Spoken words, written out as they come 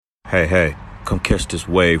Hey, come catch this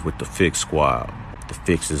wave with the Fix Squad. The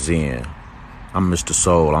Fix is in. I'm Mr.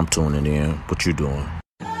 Soul, I'm tuning in. What you doing?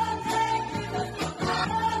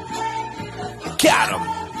 Got him!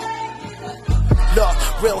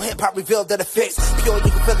 Look, real hip-hop revealed that it fits. Pure,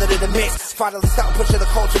 you can feel it in the mix. Finally stop pushing the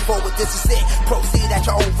culture forward, this is it. Proceed at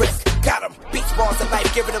your own risk. Got him! Beach bars of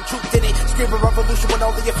life, giving them truth in it. Screaming revolution when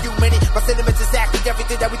only a few minutes. My sentiments exactly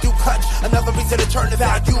everything that we do clutch. Another reason to turn the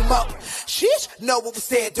volume up. Sheesh, know what we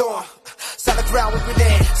stand on. Solid ground we been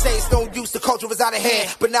in. Say it's no use, the culture was out of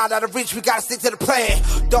hand. But now out of reach, we gotta stick to the plan.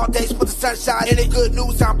 Dark days with the sunshine in it. Good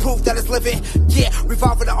news, I'm proof that it's living. Yeah,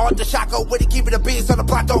 revolving the art, the shotgun with it. Keeping the beats on the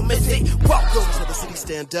block, don't miss it. Welcome to the city,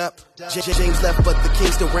 stand up. James left, but the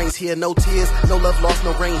king still reigns here. No tears, no love lost,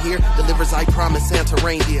 no rain here. Delivers, I promise, Santa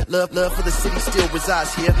reindeer. Love for the city still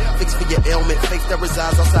resides here. Fix for your ailment, faith that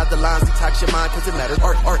resides outside the lines. Detox your mind, cause it matters.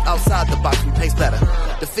 Art outside the box, we paste better.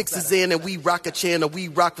 The fix is in and we rock a channel. We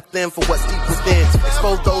rock with them for what's deep within.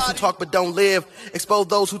 Expose those who talk but don't live. Expose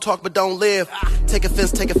those who talk but don't live. Take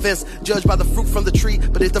offense, judge by the fruit from the tree.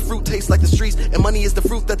 But if the fruit tastes like the streets, and money is the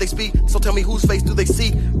fruit that they speak, so tell me whose face do they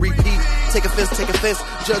see? Repeat, take offense,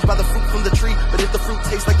 judge by the fruit from the tree. But if the fruit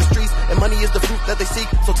tastes like the streets, and money is the fruit that they seek,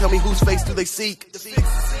 so tell me whose face do they seek?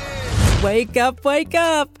 Wake up, wake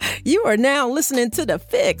up. You are now listening to The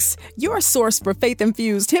Fix, your source for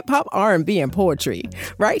faith-infused hip-hop, R&B, and poetry.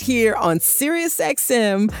 Right here on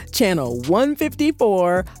SiriusXM, channel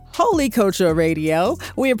 154, Holy Culture Radio.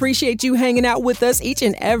 We appreciate you hanging out with us each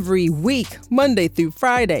and every week, Monday through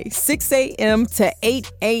Friday, 6 a.m. to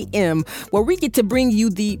 8 a.m., where we get to bring you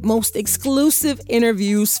the most exclusive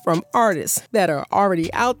interviews from artists that are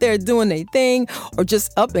already out there doing their thing or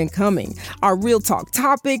just up and coming. Our real talk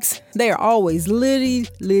topics, they are always litty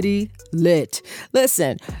lit.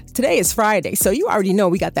 Listen, today is Friday, so you already know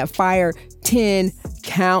we got that Fire 10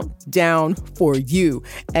 countdown for you.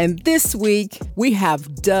 And this week, we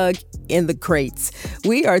have dug in the crates.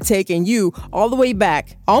 We are taking you all the way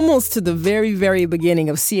back, almost to the very, very beginning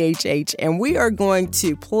of CHH, and we are going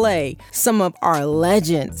to play some of our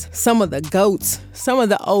legends, some of the GOATs, some of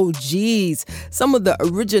the OGs, some of the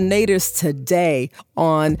originators today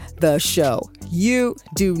on the show. You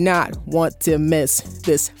do not want to miss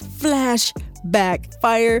this Flashback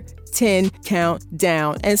Fire 10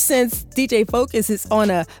 countdown. And since DJ Focus is on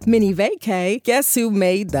a mini vacay, guess who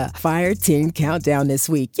made the Fire 10 countdown this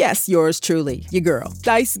week? Yes, yours truly, your girl,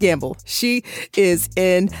 Dice Gamble. She is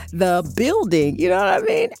in the building. You know what I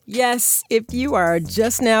mean? Yes, if you are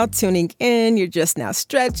just now tuning in, you're just now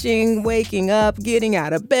stretching, waking up, getting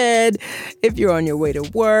out of bed, if you're on your way to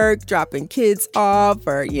work, dropping kids off,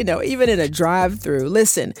 or, even in a drive-through,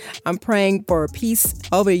 listen, I'm praying for peace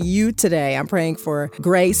over you today. I'm praying for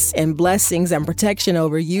grace and blessings and protection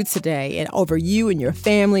over you today and over you and your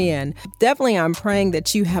family. And definitely I'm praying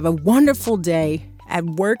that you have a wonderful day at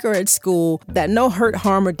work or at school, that no hurt,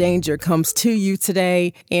 harm, or danger comes to you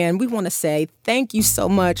today. And we want to say thank you so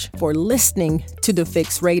much for listening to The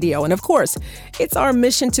Fix Radio. And of course, it's our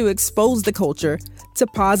mission to expose the culture to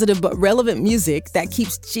positive but relevant music that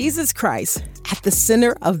keeps Jesus Christ at the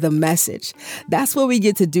center of the message. That's what we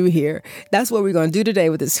get to do here. That's what we're going to do today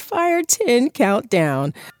with this Fire 10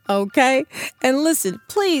 countdown. Okay? And listen,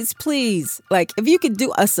 please, if you could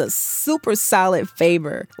do us a super solid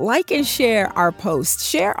favor, like and share our post,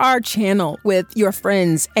 share our channel with your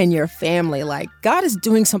friends and your family. God is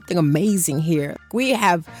doing something amazing here. We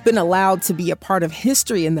have been allowed to be a part of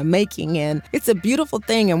history in the making, and it's a beautiful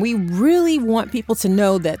thing. And we really want people to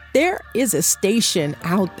know that there is a station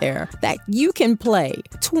out there that you can play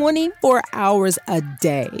 24 hours a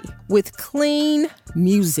day with clean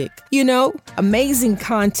music, amazing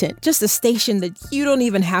content, just a station that you don't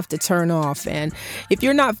even have to turn off. And if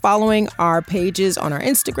you're not following our pages on our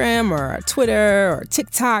Instagram or our Twitter or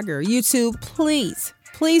TikTok or YouTube, please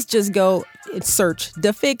just go and search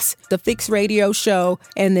The Fix Radio Show,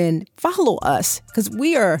 and then follow us, because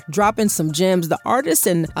we are dropping some gems. The artists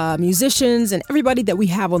and musicians and everybody that we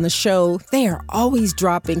have on the show, they are always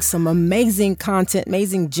dropping some amazing content,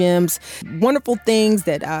 amazing gems, wonderful things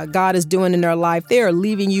that God is doing in their life. They are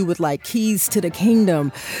leaving you with keys to the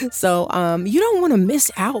kingdom. So you don't want to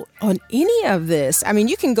miss out on any of this. I mean,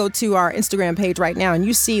 you can go to our Instagram page right now and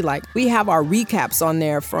you see we have our recaps on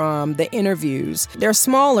there from the interviews. They're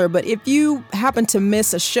smaller, but if you happen to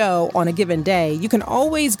miss a show on a given day, you can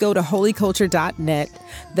always go to holyculture.net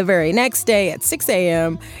the very next day at 6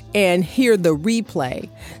 a.m. and hear the replay.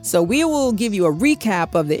 So we will give you a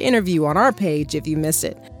recap of the interview on our page if you miss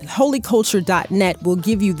it. holyculture.net will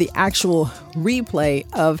give you the actual replay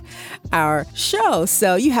of our show.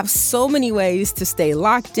 So you have so many ways to stay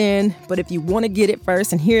locked in. But if you want to get it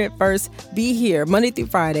first and hear it first, be here Monday through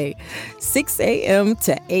Friday, 6 a.m.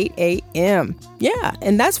 to 8 a.m. Yeah,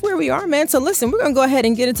 and that's where we are, man. So listen, we're going to go ahead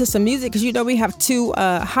and get into some music because we have two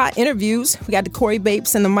hot interviews. We got the Cory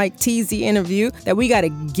Bapes and the Teezy interview that we got to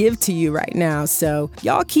give to you right now. So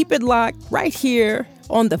y'all keep it locked right here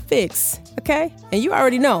on The Fix, okay? And you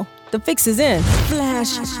already know, The Fix is in.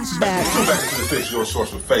 Flashback. Welcome back to The Fix, your source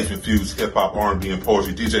for faith-infused hip-hop, R&B, and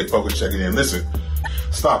poetry. DJ Focus checking in. Listen,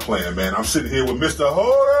 stop playing, man. I'm sitting here with Mr.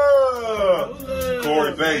 Hold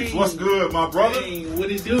Cory Bapes. What's good, my brother? Hey,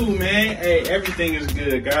 what it do, man? Hey, everything is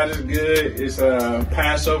good. God is good. It's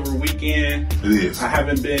Passover weekend. It is. I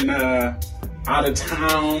haven't been out of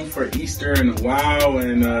town for Easter in a while,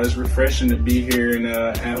 and it's refreshing to be here in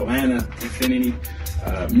Atlanta Infinity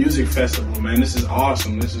Music Festival, man. This is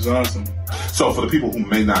awesome. So for the people who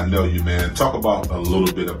may not know you, man, talk about a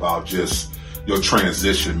little bit about just your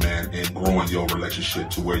transition, man, and growing your relationship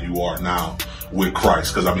to where you are now with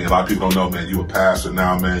Christ. Because, I mean, a lot of people don't know, man, you a pastor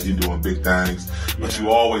now, man, you doing big things, but you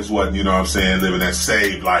always wasn't, you know what I'm saying, living that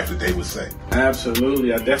saved life that they would say.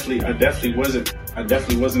 Absolutely. I definitely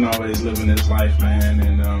wasn't always living this life, man.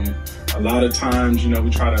 And a lot of times, we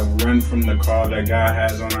try to run from the call that God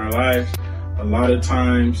has on our lives. A lot of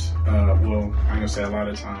times, I'm gonna say a lot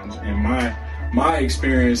of times, and my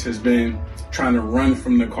experience has been trying to run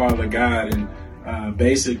from the call of God. And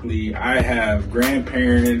basically, I have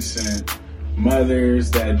grandparents and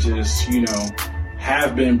mothers that just,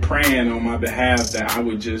 have been praying on my behalf that I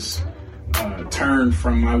would just turn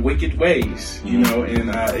from my wicked ways, and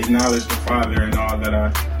acknowledge the Father and all that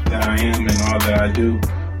I am and all that I do,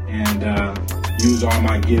 and use all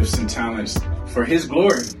my gifts and talents for His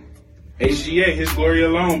glory. HGA, His glory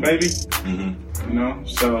alone, baby. Mm-hmm.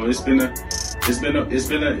 So it's been a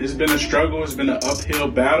struggle. It's been an uphill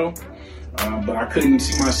battle, but I couldn't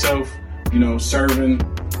see myself, serving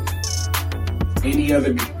any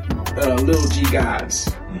other little G gods,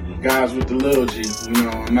 gods with the little G.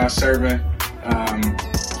 I'm not serving.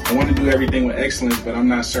 I want to do everything with excellence, but I'm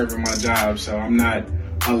not serving my job. So I'm not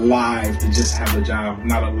alive to just have a job. I'm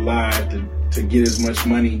not alive to get as much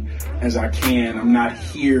money as I can. I'm not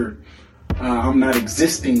here. I'm not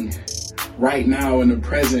existing right now in the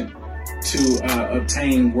present to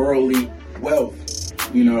obtain worldly wealth.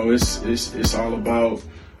 It's all about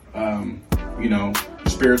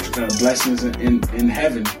spiritual blessings in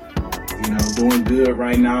heaven. Doing good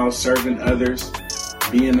right now, serving others,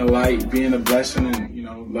 being a light, being a blessing,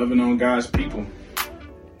 and loving on God's people.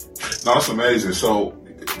 No, that's amazing. So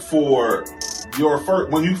for your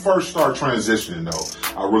when you first start transitioning, though,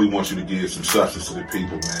 I really want you to give some substance to the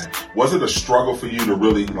people, man. Was it a struggle for you to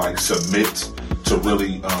really submit to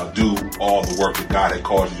really do all the work that God had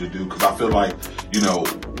called you to do? Because I feel like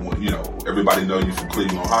everybody know you from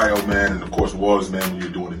Cleveland, Ohio, man, and of course was, man, when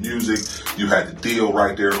you're doing the music, you had the deal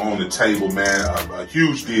right there on the table, man, a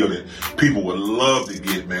huge deal that people would love to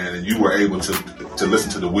get, man, and you were able to listen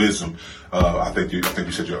to the wisdom. I think you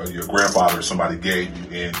said your grandfather or somebody gave you,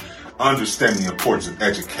 and understanding the importance of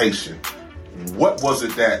education. What was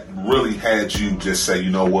it that really had you just say,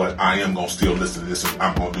 you know what, I am going to still listen to this and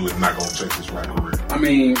I'm going to do it and not going to chase this right career? I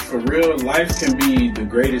mean, for real, life can be the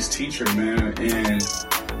greatest teacher, man. And,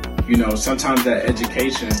 sometimes that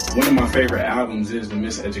education, one of my favorite albums is The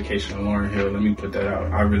Miseducation of Lauryn Hill. Let me put that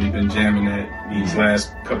out. I've really been jamming that these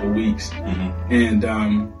last couple weeks. Mm-hmm.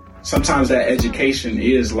 And sometimes that education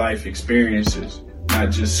is life experiences,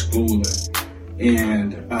 not just schooling.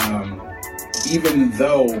 And even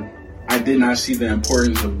though I did not see the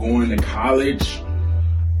importance of going to college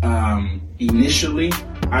initially,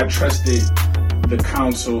 I trusted the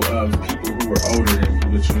counsel of people who were older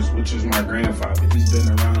than me, which was my grandfather. He's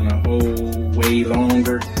been around a whole way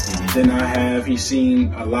longer than I have. He's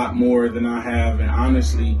seen a lot more than I have, and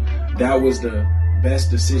honestly, that was the best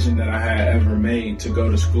decision that I had ever made, to go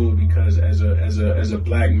to school, because as a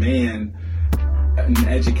black man,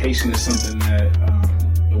 education is something that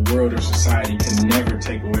the world or society can never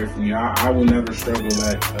take away from you. I will never struggle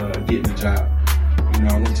at getting a job.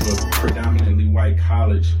 I went to a predominantly white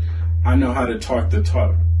college. I know how to talk the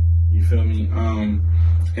talk. You feel me?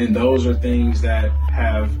 And those are things that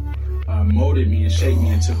have molded me and shaped me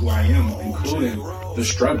into who I am, including the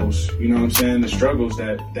struggles. You know what I'm saying? The struggles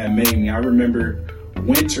that made me. I remember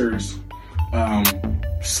winters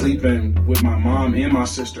sleeping with my mom and my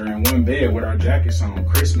sister in one bed with our jackets on,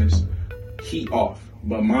 Christmas, heat off.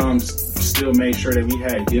 But mom still made sure that we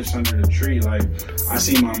had gifts under the tree. Like, I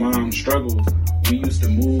see my mom struggle. We used to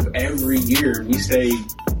move every year. We stayed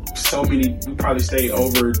we probably stayed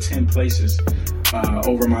over 10 places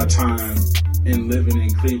over my time in living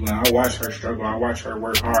in Cleveland. I watched her struggle. I watched her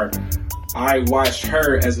work hard. I watched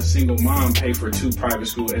her as a single mom pay for 2 private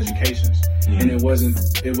school educations. And it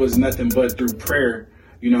was nothing but through prayer.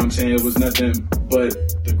 You know what I'm saying? It was nothing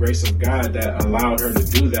but the grace of God that allowed her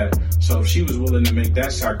to do that. So if she was willing to make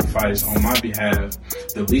that sacrifice on my behalf,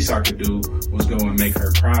 the least I could do was go and make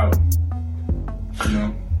her proud. You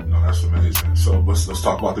know? No, that's amazing. So let's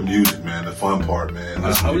talk about the music, man, the fun part, man.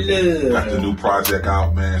 Got the new project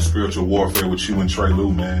out, man, Spiritual Warfare with you and Trey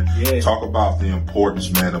Lou, man. Yeah. Talk about the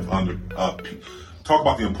importance, man, talk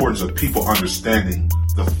about the importance of people understanding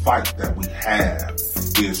the fight that we have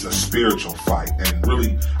is a spiritual fight. And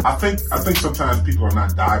really, I think sometimes people are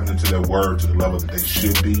not diving into their word to the level that they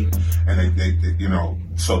should be. And they you know,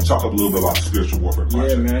 so talk a little bit about the Spiritual Warfare project.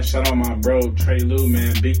 Yeah, man, shout out my bro, Trey Lou,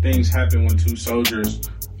 man. Big things happen when 2 soldiers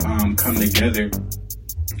come together.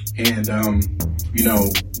 And, you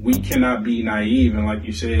know, we cannot be naive. And like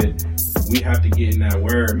you said, we have to get in that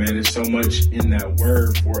word, man. There's so much in that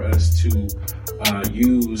word for us to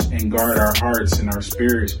use and guard our hearts and our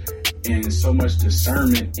spirits, and so much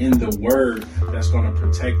discernment in the word that's going to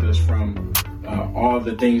protect us from all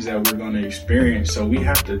the things that we're going to experience. So we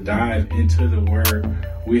have to dive into the word.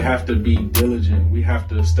 We have to be diligent. We have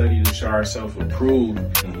to study to show ourselves approved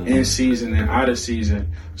in season and out of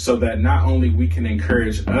season, so that not only we can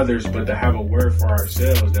encourage others, but to have a word for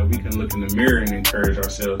ourselves that we can look in the mirror and encourage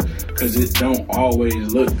ourselves, because it don't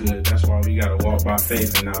always look good. That's why we got to walk by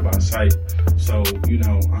faith and not by sight. So, you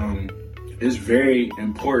know, it's very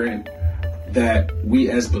important that we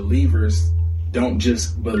as believers don't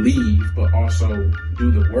just believe, but also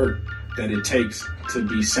do the work that it takes to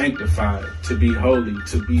be sanctified, to be holy,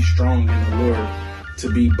 to be strong in the Lord, to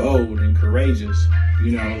be bold and courageous.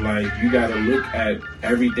 You know, like, you got to look at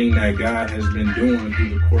everything that God has been doing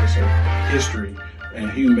through the course of history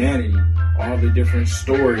and humanity, all the different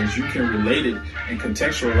stories. You can relate it and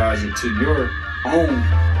contextualize it to your own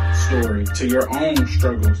story, to your own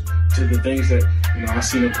struggles, to the things that, you know, I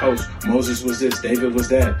seen a post, Moses was this, David was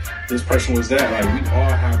that, this person was that. Like, we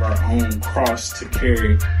all have our own cross to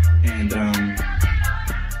carry. And,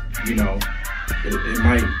 you know, it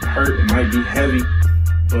might hurt, it might be heavy,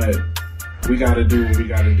 but we got to do what we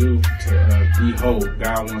got to do to be whole.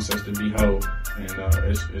 God wants us to be whole. And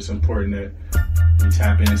it's important that we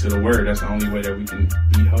tap into the word. That's the only way that we can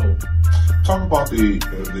be whole. Talk about the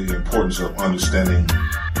importance of understanding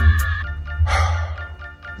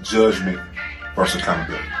judgment versus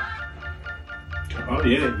accountability. Oh,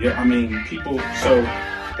 yeah. I mean, people, so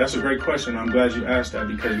that's a great question. I'm glad you asked that,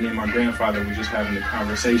 because me and my grandfather were just having a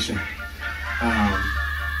conversation.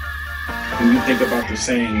 When you think about the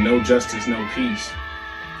saying, no justice, no peace,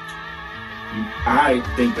 I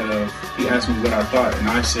think of, he asked me what I thought, and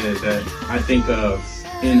I said that I think of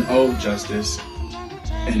N-O justice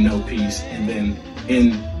and no peace, and then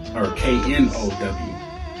K-N-O-W,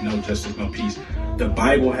 no justice, no peace. The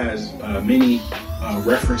Bible has many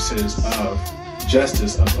references of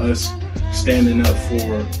justice, of us standing up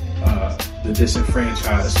for the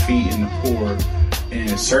disenfranchised, feeding the poor,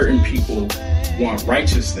 and certain people want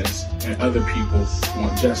righteousness and other people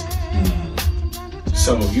want justice.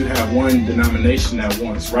 So you have one denomination that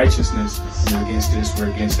wants righteousness, we're against this, we're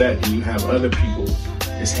against that, and you have other people,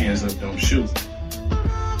 it's hands up, don't shoot.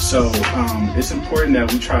 So it's important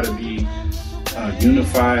that we try to be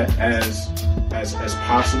unified as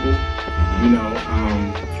possible. You know,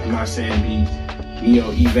 I'm not saying be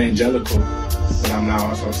neo-evangelical, but I'm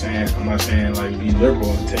not saying like be liberal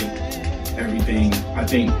and take everything. I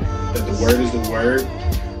think that the word is the word,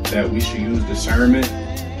 that we should use discernment,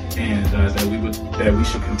 and that we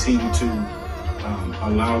should continue to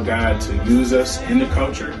allow God to use us in the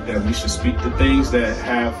culture, that we should speak the things that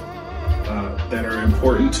that are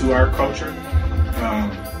important to our culture.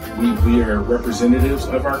 We are representatives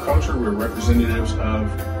of our culture. We're representatives of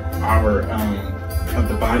our of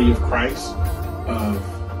the body of Christ, of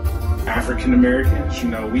African Americans. You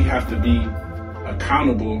know, we have to be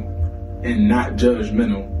accountable and not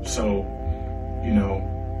judgmental. So, you know,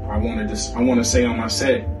 I want to say on my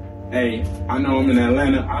set, hey, I know I'm in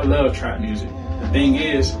Atlanta. I love trap music. The thing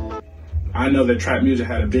is, I know that trap music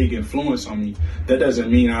had a big influence on me. That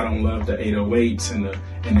doesn't mean I don't love the 808s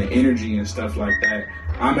and the energy and stuff like that.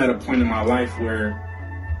 I'm at a point in my life where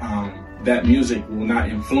that music will not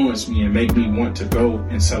influence me and make me want to go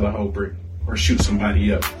and sell a whole brick or shoot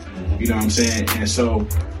somebody up. You know what I'm saying? And so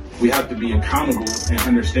we have to be accountable and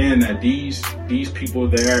understand that these people,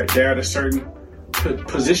 they're at a certain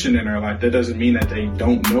position in their life. That doesn't mean that they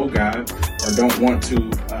don't know God or don't want to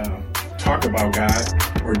talk about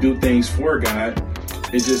God or do things for God.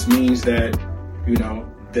 It just means that, you know,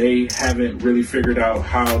 they haven't really figured out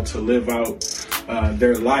how to live out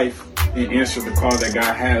their life and answer the call that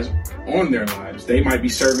God has on their lives. They might be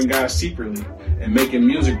serving God secretly and making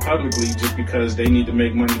music publicly just because they need to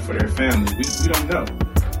make money for their family. We don't know.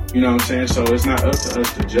 You know what I'm saying? So it's not up to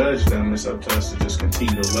us to judge them. It's up to us to just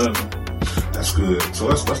continue to love them. That's good. So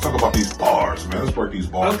let's talk about these bars, man. Let's break these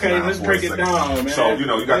bars down. Okay, let's break it down, man. So, you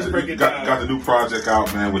know, you got the new project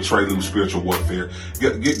out, man, with Trey Lou, Spiritual Warfare.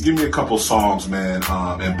 Give me a couple songs, man,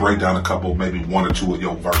 and break down a couple, maybe one or two of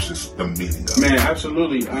your verses, the meaning of it. Man,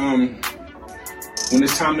 absolutely. When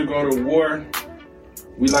it's time to go to war,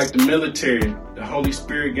 we like the military. The Holy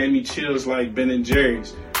Spirit gave me chills like Ben and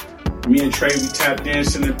Jerry's. Me and Trey, we tap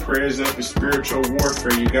dancing and prayers up in spiritual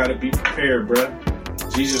warfare. You gotta be prepared,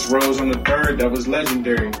 bruh. Jesus rose on the third, that was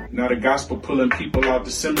legendary. Now the gospel pulling people out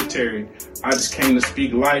the cemetery. I just came to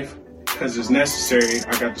speak life because it's necessary.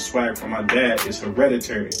 I got the swag from my dad, it's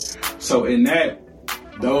hereditary. So in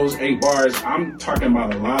those 8 bars, I'm talking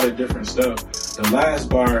about a lot of different stuff. The last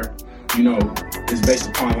bar, you know, is based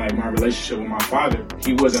upon like my relationship with my father.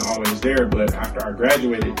 He wasn't always there, but after I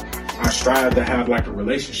graduated, I strive to have like a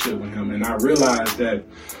relationship with him, and I realized that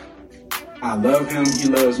I love him, he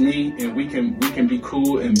loves me, and we can be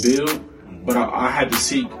cool and build. But I had to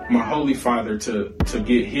seek my Holy Father to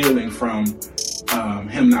get healing from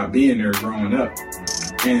him not being there growing up.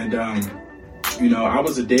 And you know, I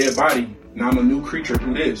was a dead body. Now I'm a new creature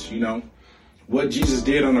through this. You know, what Jesus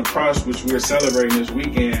did on the cross, which we're celebrating this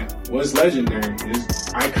weekend, was legendary. It's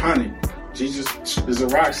iconic. Jesus is a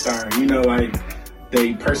rock star. You know, like,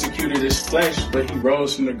 they persecuted his flesh, but he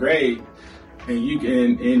rose from the grave, and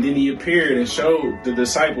then he appeared and showed the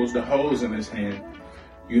disciples the holes in his hand,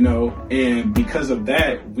 you know. And because of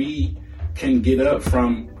that, we can get up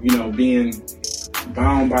from, you know, being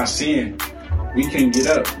bound by sin. We can get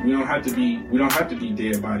up. We don't have to be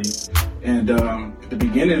dead bodies. And the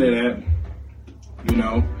beginning of that, you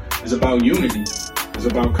know, is about unity. It's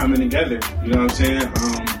about coming together. You know what I'm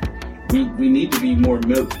saying? We need to be more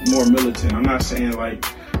militant. I'm not saying like,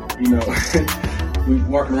 you know, we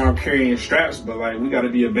walking around carrying straps, but like, we got to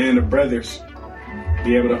be a band of brothers,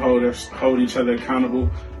 be able to hold each other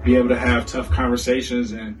accountable, be able to have tough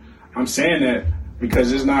conversations. And I'm saying that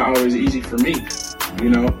because it's not always easy for me, you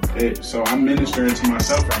know. So I'm ministering to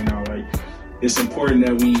myself right now. Like, it's important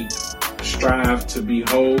that we strive to be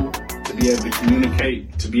whole, to be able to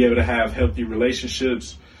communicate, to be able to have healthy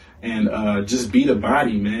relationships. And just be the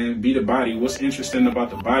body, man. Be the body. What's interesting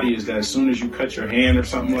about the body is that as soon as you cut your hand or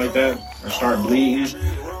something like that, or start bleeding,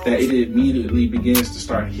 that it immediately begins to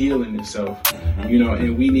start healing itself. You know,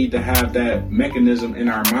 and we need to have that mechanism in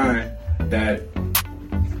our mind that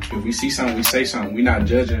if we see something, we say something. We're not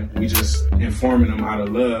judging. We just informing them out of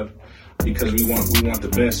love because we want the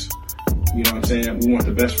best. You know what I'm saying? We want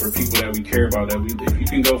the best for people that we care about. If you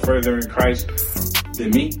can go further in Christ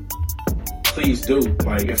than me, please do.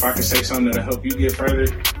 Like, if I can say something that'll help you get further,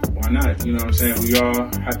 why not? You know what I'm saying? We all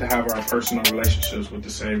have to have our personal relationships with the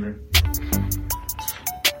Savior.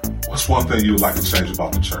 What's one thing you would like to change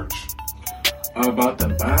about the church? About the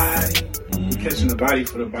body? Catching the body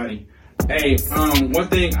for the body. Hey, one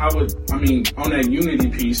thing on that unity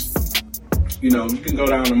piece, you know, you can go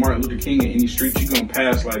down to Martin Luther King in any street, you're going to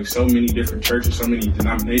pass like so many different churches, so many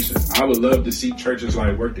denominations. I would love to see churches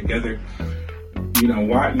like work together. You know,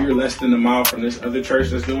 why you're less than a mile from this other church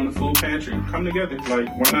that's doing a food pantry? Come together.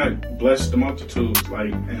 Like, why not bless the multitudes?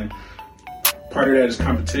 Like, and part of that is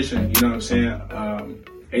competition. You know what I'm saying?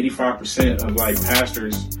 85% of like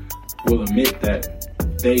pastors will admit that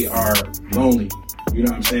they are lonely. You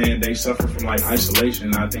know what I'm saying? They suffer from like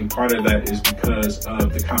isolation. And I think part of that is because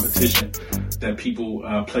of the competition that people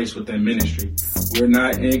place within ministry. We're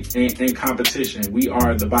not in competition. We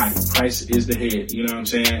are the body. Christ is the head. You know what I'm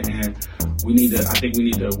saying? And I think we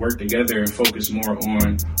need to work together and focus more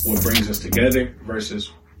on what brings us together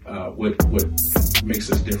versus what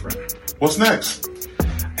makes us different. What's next?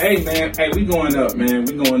 Hey, man. Hey, we going up, man.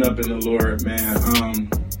 We going up in the Lord, man.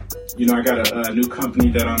 You know, I got a new company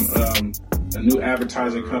that a new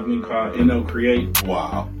advertising company called NO Create.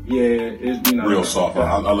 Wow. Yeah, it's, you know. Real soft.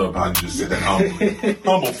 I love how you just said that.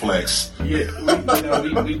 Humble flex. Yeah,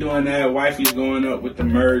 we doing that. Wifey's going up with the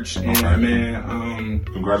merch, and okay. Man,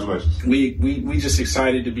 congratulations. We just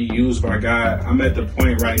excited to be used by God. I'm at the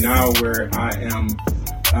point right now where I am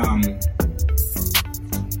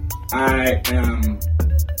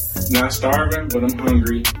not starving, but I'm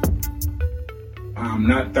hungry. I'm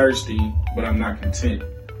not thirsty, but I'm not content.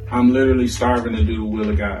 I'm literally starving to do the will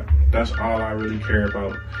of God. That's all I really care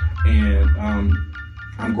about. And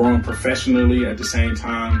I'm growing professionally at the same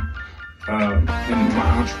time in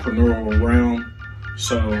my entrepreneurial realm.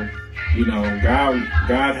 So, you know,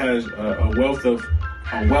 God has a wealth of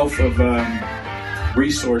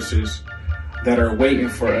resources that are waiting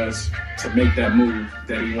for us to make that move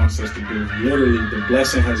that he wants us to do. Literally, the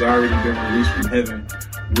blessing has already been released from heaven.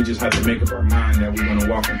 We just have to make up our mind that we're going to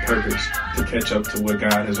walk in purpose to catch up to what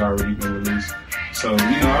God has already been released. So, you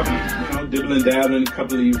know, I've been, dibbling, dabbling a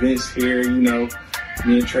couple of events here. You know,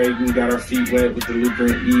 me and Trey, we got our feet wet with the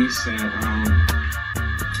Lutheran East, and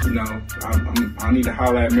I need to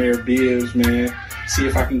holler at Mayor Bapes, man. See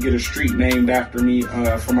if I can get a street named after me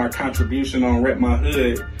for my contribution on Rep My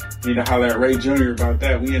Hood. Need to holler at Ray Jr. about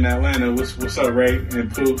that. We in Atlanta. What's up, Ray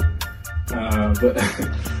and Pooh?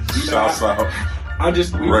 Shouts out.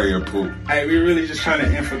 Ray and Pooh. Hey, we're really just trying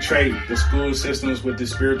to infiltrate the school systems with the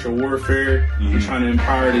spiritual warfare. We're trying to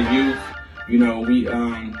empower the youth. You know, we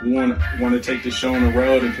want to take the show on the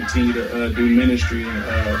road and continue to do ministry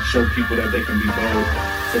and show people that they can be bold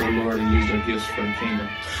for the Lord and use their gifts for the kingdom.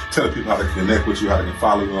 Tell people how to connect with you, how to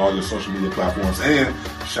follow you on all your social media platforms, and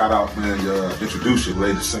shout out, man, introduce your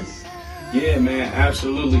latest single. Yeah, man,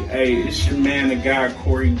 absolutely. Hey, it's your man, the guy,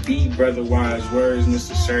 Cory B, Brother Wise Words,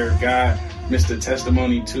 Mr. Serve God, Mr.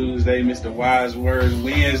 Testimony Tuesday, Mr. Wise Words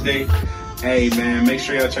Wednesday. Hey, man, make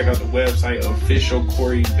sure y'all check out the website,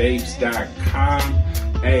 officialcorybapes.com.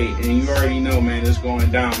 Hey, and you already know, man, it's going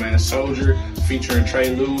down, man. Soldier featuring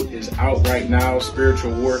Trey Lou is out right now.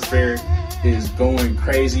 Spiritual warfare is going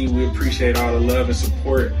crazy. We appreciate all the love and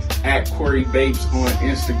support at Cory Bapes on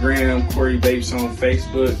Instagram, Cory Bapes on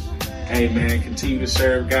Facebook. Hey, man, continue to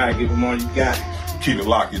serve God. Give him all you got. Keep it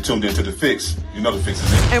locked. You're tuned into The Fix. You know The Fix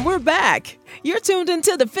is in. And we're back. You're tuned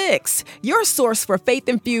into The Fix, your source for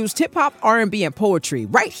faith-infused hip-hop, R&B, and poetry,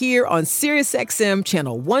 right here on SiriusXM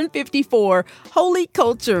Channel 154, Holy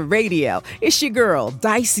Culture Radio. It's your girl,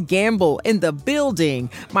 Dice Gamble, in the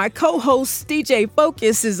building. My co-host, DJ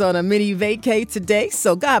Focus, is on a mini vacay today,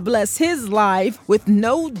 so God bless his life with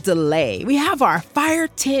no delay. We have our Fire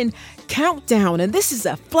 10 countdown, and this is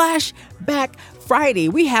a Flashback Friday.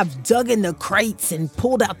 We have dug in the crates and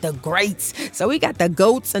pulled out the greats. So we got the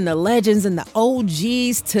GOATs and the legends and the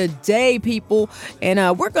OGs today, people.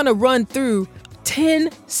 And we're going to run through 10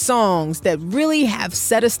 songs that really have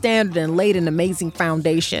set a standard and laid an amazing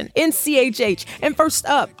foundation in CHH. And first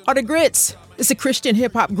up are the Grits. It's a Christian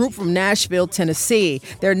hip-hop group from Nashville, Tennessee.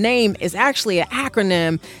 Their name is actually an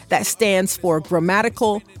acronym that stands for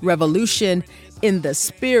Grammatical Revolution in the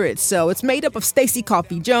Spirit. So it's made up of Stacey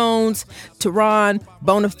Coffee Jones, Teron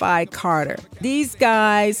Bonafide Carter. These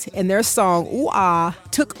guys and their song Ooh Ah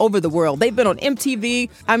took over the world. They've been on MTV.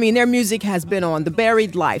 I mean, their music has been on The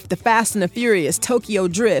Buried Life, The Fast and the Furious, Tokyo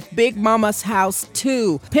Drift, Big Mama's House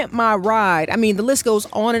 2, Pimp My Ride. I mean, the list goes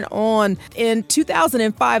on and on. In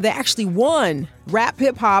 2005, they actually won Rap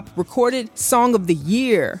Hip Hop Recorded Song of the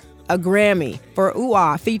Year, a Grammy, for Ooh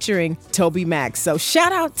Ah featuring Toby Mac. So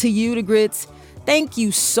shout out to you, the Grits. Thank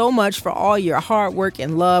you so much for all your hard work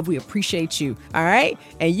and love. We appreciate you. All right.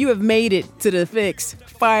 And you have made it to the Fix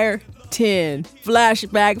Fire 10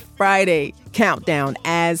 Flashback Friday countdown,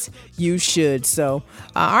 as you should. So,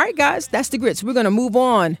 all right, guys, that's the Grits. We're going to move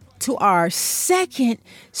on to our second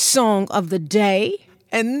song of the day.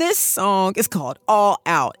 And this song is called All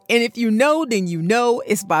Out. And if you know, then you know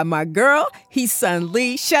it's by my girl, Heesun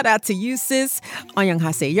Lee. Shout out to you, sis.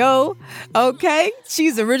 Annyeonghaseyo. Okay.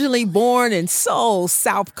 She's originally born in Seoul,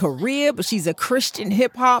 South Korea, but she's a Christian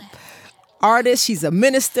hip hop artist. She's a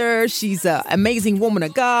minister. She's an amazing woman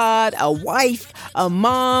of God, a wife, a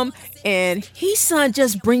mom. And Heesun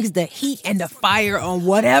just brings the heat and the fire on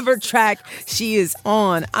whatever track she is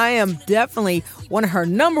on. I am definitely one of her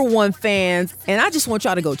number one fans, and I just want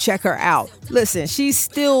y'all to go check her out. Listen, she's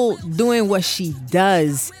still doing what she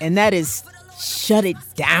does, and that is shut it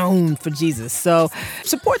down for Jesus. So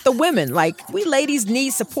support the women. Like, we ladies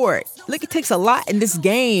need support. Look, it takes a lot in this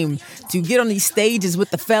game to get on these stages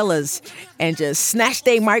with the fellas and just snatch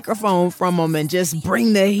their microphone from them and just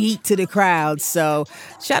bring the heat to the crowd. So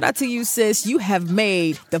shout out to you, sis. You have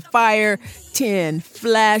made the Fire 10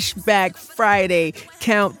 Flashback Friday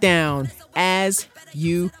countdown, as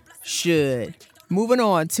you should. Moving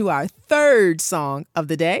on to our third song of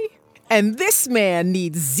the day. And this man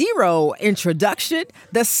needs zero introduction.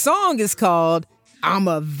 The song is called I'm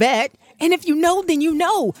a Vet. And if you know, then you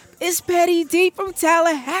know. It's Petty D from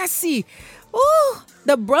Tallahassee. Ooh,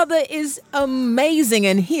 the brother is amazing.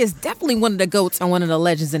 And he is definitely one of the GOATs and one of the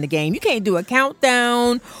legends in the game. You can't do a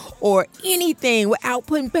countdown or anything without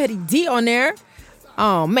putting Petty D on there.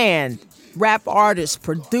 Oh, man. Rap artist,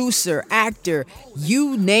 producer, actor,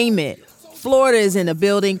 you name it. Florida is in the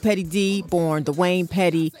building. Petty D, born Dwayne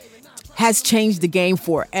Petty. has changed the game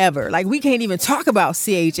forever. Like, we can't even talk about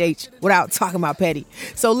CHH without talking about Petty.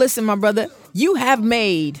 So listen, my brother, you have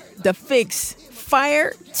made the Fix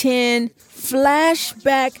Fire 10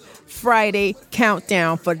 Flashback Friday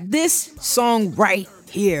countdown for this song right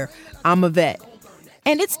here, I'm a Vet.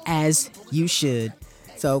 And it's as you should.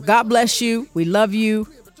 So God bless you. We love you.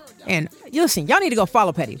 And listen, y'all need to go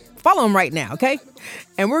follow Petty. Follow him right now, okay?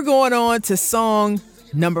 And we're going on to song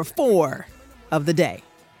number 4 of the day.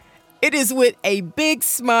 It is with a big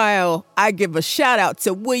smile I give a shout out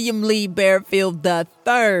to William Lee Bearfield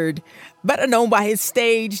III, better known by his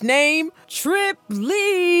stage name, Trip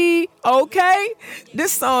Lee. Okay?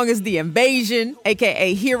 This song is The Invasion,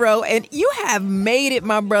 aka Hero, and you have made it,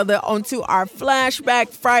 my brother, onto our Flashback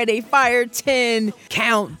Friday Fire 10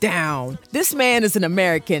 countdown. This man is an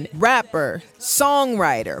American rapper,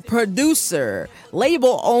 songwriter, producer,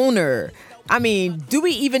 label owner. I mean, do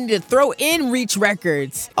we even need to throw in Reach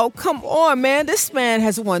Records? Oh, come on, man. This man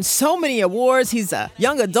has won so many awards. He's a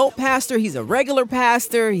young adult pastor. He's a regular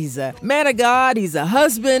pastor. He's a man of God. He's a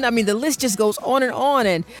husband. I mean, the list just goes on.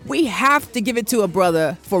 And we have to give it to a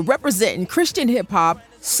brother for representing Christian hip hop,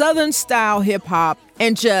 Southern style hip hop,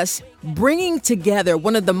 and just bringing together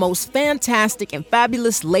one of the most fantastic and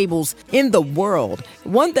fabulous labels in the world.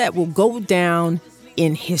 One that will go down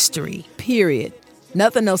in history, period.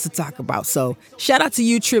 Nothing else to talk about. So shout out to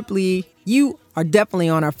you, Trip Lee. You are definitely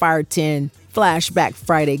on our Fire 10 Flashback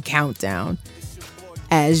Friday countdown,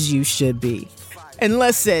 as you should be. And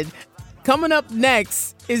listen, coming up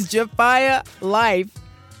next is Jafia Life.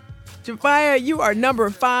 Jafia, you are number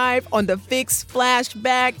 5 on the Fix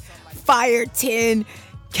Flashback Fire 10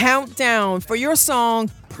 countdown for your song,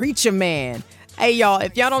 Preacher Man. Hey, y'all,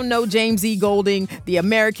 if y'all don't know James E. Golding, the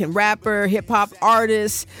American rapper, hip-hop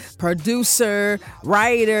artist, producer,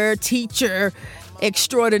 writer, teacher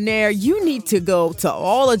extraordinaire, you need to go to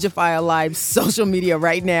all of Jafia Life's social media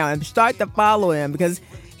right now and start to follow him because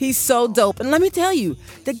he's so dope. And let me tell you,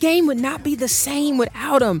 the game would not be the same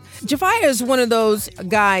without him. Jafia is one of those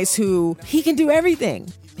guys who, he can do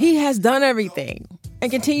everything. He has done everything and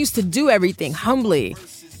continues to do everything humbly.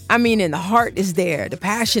 I mean, and the heart is there. The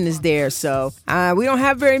passion is there. So we don't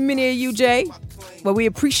have very many of you, Jay, but we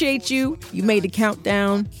appreciate you. You made the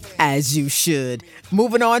countdown as you should.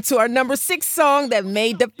 Moving on to our number 6 song that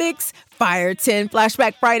made the Fix Fire 10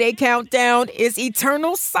 Flashback Friday countdown is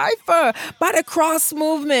Eternal Cypher by the Cross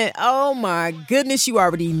Movement. Oh my goodness, you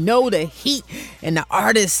already know the heat and the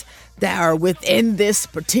artists that are within this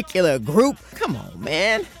particular group. Come on,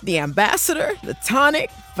 man. The Ambassador, The Tonic,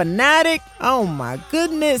 Fanatic. Oh my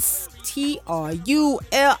goodness. TRULIFE,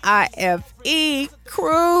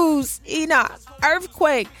 Cruz, Enoch,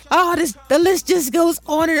 Earthquake. Oh, the list just goes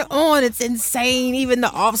on and on. It's insane. Even the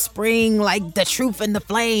Offspring, like The Truth and the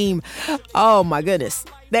Flame. Oh my goodness.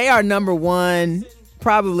 They are number 1.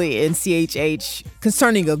 Probably in CHH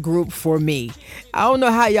concerning a group for me. I don't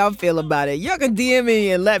know how y'all feel about it. Y'all can DM me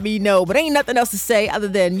and let me know, but ain't nothing else to say other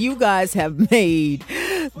than you guys have made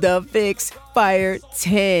the Fix Fire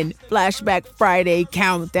 10 Flashback Friday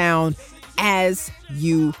countdown as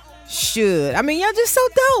you should. I mean, y'all just so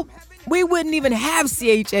dope. We wouldn't even have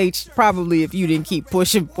CHH probably if you didn't keep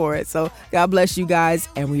pushing for it. So God bless you guys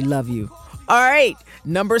and we love you. All right,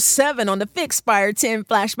 number 7 on the Fix Fire 10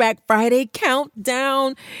 Flashback Friday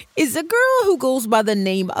countdown is a girl who goes by the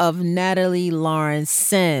name of Natalie Lauren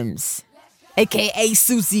Sims, aka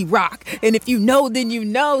Susie Rock. And if you know, then you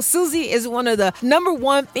know. Susie is one of the number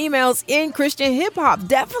 1 females in Christian hip hop.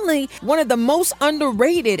 Definitely one of the most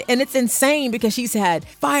underrated. And it's insane because she's had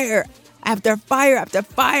fire after fire after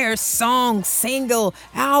fire, song, single,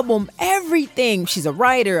 album, everything. She's a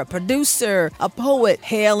writer, a producer, a poet,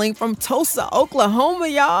 hailing from Tulsa, Oklahoma,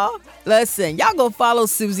 y'all. Listen, y'all go follow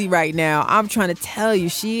Susie right now. I'm trying to tell you,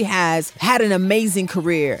 she has had an amazing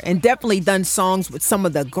career and definitely done songs with some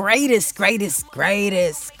of the greatest.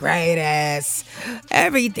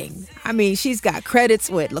 Everything. I mean, she's got credits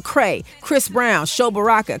with Lecrae, Chris Brown, Sho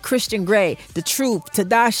Baraka, Christian Grey, The Truth,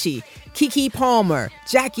 Tadashi, Kiki Palmer,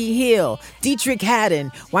 Jackie Hill, Dietrich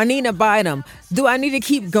Haddon, Juanita Bynum. Do I need to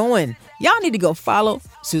keep going? Y'all need to go follow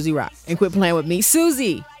Susie Rock and quit playing with me.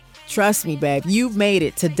 Susie, trust me, babe. You've made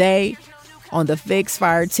it today on the Fix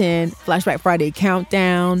Fire 10 Flashback Friday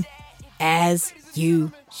countdown as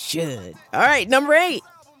you should. All right, number 8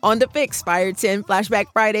 on the Fix Fire 10 Flashback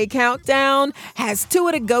Friday countdown has 2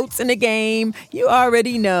 of the GOATs in the game. You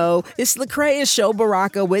already know. It's Lecrae and Sho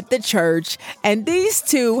Baraka with The Church. And these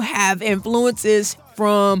 2 have influences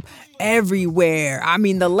from everywhere. I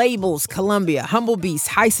mean, the labels, Columbia, Humble Beast,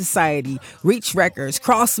 High Society, Reach Records,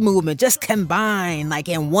 Cross Movement, just combined like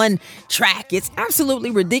in one track. It's absolutely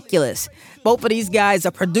ridiculous. Both of these guys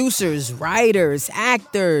are producers, writers,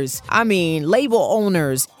 actors, label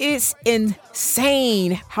owners. It's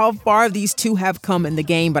insane how far these two have come in the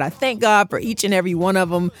game, but I thank God for each and every one of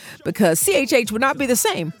them, because CHH would not be the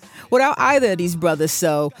same without either of these brothers.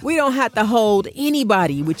 So we don't have to hold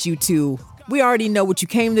anybody with you two. We already know what you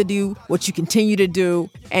came to do, what you continue to do.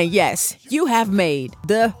 And yes, you have made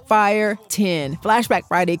the Fire 10 Flashback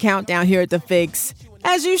Friday countdown here at The Fix.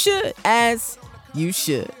 As you should. As you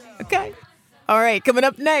should. Okay? All right, coming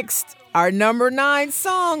up next, our number 9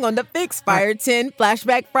 song on The Fix Fire 10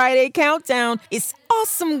 Flashback Friday countdown is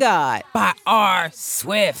Awesome God by R.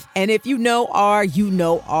 Swift. And if you know R, you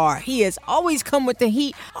know R. He has always come with the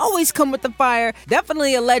heat, always come with the fire.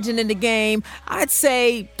 Definitely a legend in the game. I'd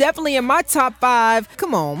say definitely in my top 5.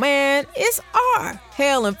 Come on, man. It's R.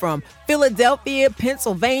 Hailing from Philadelphia,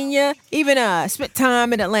 Pennsylvania, even spent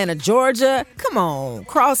time in Atlanta, Georgia. Come on,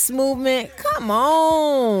 cross movement. Come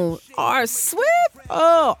on, R. Swift.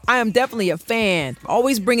 Oh, I am definitely a fan.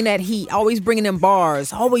 Always bringing that heat, always bringing them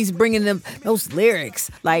bars, always bringing them those lyrics,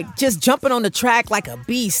 like just jumping on the track like a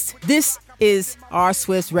beast. This is R.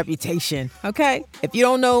 Swift's reputation, okay? If you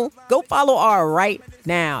don't know, go follow R right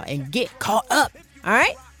now and get caught up, all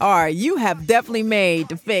right? R, you have definitely made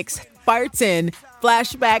The Fix Fire 10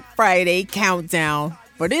 Flashback Friday countdown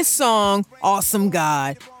for this song, Awesome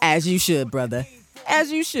God, as you should, brother,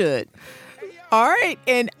 as you should. All right,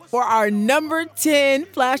 and for our number 10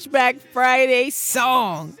 Flashback Friday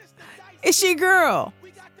song, it's your girl,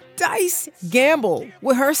 Dice Gamble,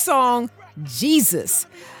 with her song, Jesus.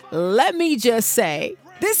 Let me just say,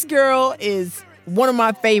 this girl is one of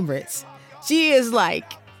my favorites. She is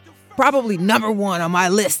like probably number 1 on my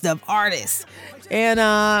list of artists. And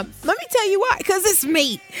let me tell you why. Because it's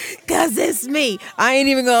me. I ain't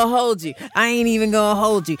even going to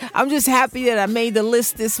hold you. I'm just happy that I made the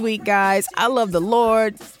list this week, guys. I love the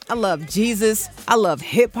Lord. I love Jesus. I love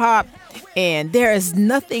hip hop. And there is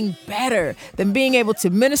nothing better than being able to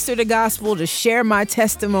minister the gospel, to share my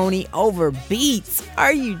testimony over beats.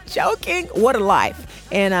 Are you joking? What a life.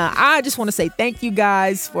 And I just want to say thank you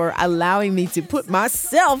guys for allowing me to put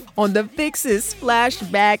myself on The Fix's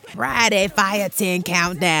Flashback Friday Fire 10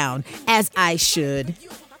 countdown, as I should.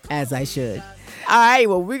 All right,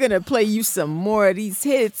 well, we're going to play you some more of these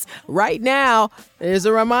hits right now. There's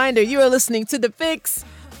a reminder, you are listening to The Fix,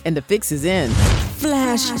 and The Fix is in.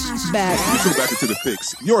 Flashback. Welcome back into The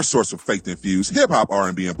Fix, your source of faith-infused hip-hop,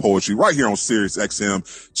 R&B, and poetry, right here on Sirius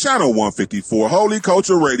XM, Channel 154, Holy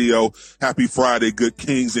Culture Radio. Happy Friday, good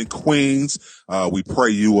kings and queens. We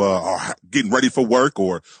pray you are getting ready for work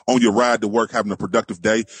or on your ride to work, having a productive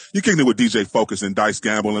day. You're kicking it with DJ Focus and Dice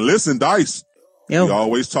Gamble. And listen, Dice, we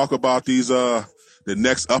always talk about these the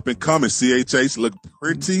next up and coming. CHH look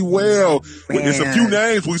pretty well. There's a few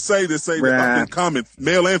names we say that the up and coming,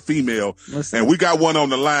 male and female. Listen. And we got one on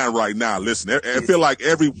the line right now. Listen, I feel like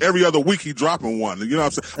every other week he dropping one. You know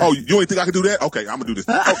what I'm saying? Oh, you ain't think I can do that? Okay, I'm gonna do this.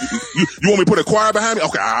 Oh, you want me to put a choir behind me?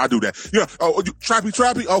 Okay, I'll do that. You know,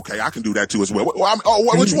 trappy? Okay, I can do that too as well.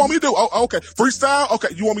 What you want me to do? Oh, okay. Freestyle? Okay.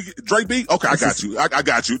 You want me to Drake beat? Okay, I got you. I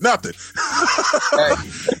got you. Nothing.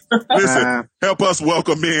 Listen, help us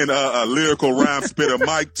welcome in a lyrical rhyme spitter,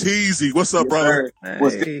 Mike Teezy. What's up, brother? Hey.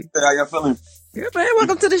 What's good? How y'all feeling? Good, man.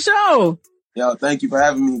 Welcome to the show. Yo, thank you for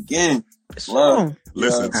having me again. Love.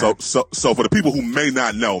 Listen, so for the people who may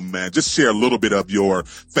not know, man, just share a little bit of your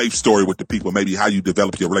faith story with the people, maybe how you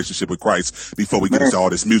developed your relationship with Christ before we get into all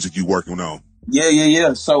this music you working on.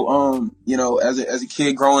 Yeah. So, as a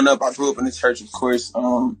kid growing up, I grew up in the church, of course.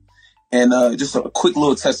 And just a quick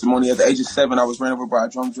little testimony. At the age of 7, I was ran over by a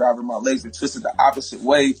drunk driver. My legs were twisted the opposite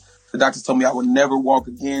way. The doctors told me I would never walk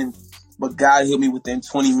again, but God healed me within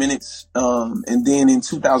 20 minutes. And then in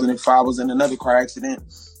 2005, I was in another car accident.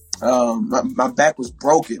 My back was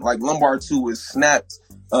broken, like lumbar 2 was snapped.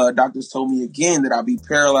 Doctors told me again that I'd be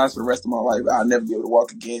paralyzed for the rest of my life. I'll never be able to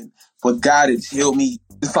walk again. But God has healed me.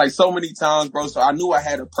 It's like so many times, bro. So I knew I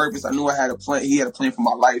had a purpose. I knew I had a plan. He had a plan for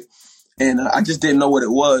my life. And I just didn't know what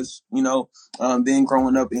it was, then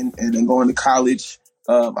growing up and going to college,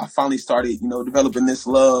 I finally started, developing this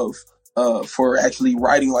love for actually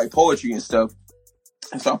writing like poetry and stuff.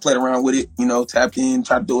 And so I played around with it, tapped in,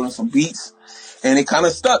 tried to do it on some beats, and it kind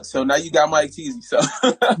of stuck. So now you got Mike Teezy. So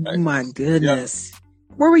oh my goodness. Yeah.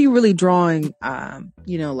 Where were you really drawing,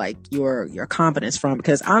 like your confidence from?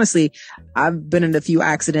 Because honestly, I've been in a few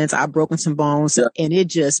accidents. I've broken some bones, and it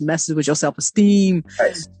just messes with your self-esteem,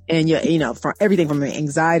 and from everything from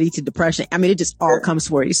anxiety to depression. I mean, it just all comes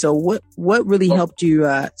for you. So what really helped you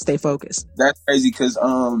stay focused? That's crazy because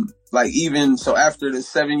even so, after the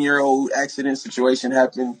 7-year-old accident situation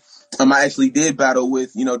happened, I actually did battle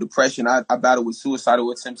with depression. I battled with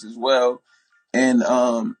suicidal attempts as well. And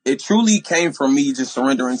it truly came from me just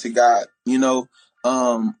surrendering to God. You know,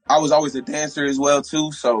 I was always a dancer as well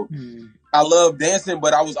too, so I love dancing,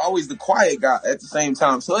 but I was always the quiet guy at the same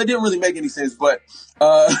time. So it didn't really make any sense. But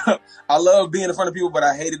I love being in front of people, but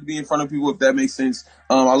I hated to be in front of people, if that makes sense.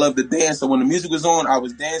 I love to dance. So when the music was on, I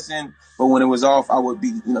was dancing. But when it was off, I would be,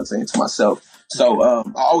 you know what I'm saying, to myself. So I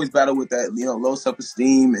always battled with that, you know, low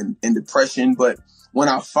self-esteem and depression. But when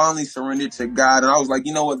I finally surrendered to God, and I was like,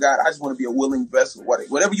 you know what, God, I just want to be a willing vessel.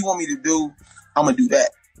 Whatever you want me to do, I'm going to do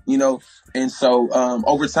that, you know. And so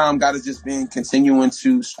over time, God has just been continuing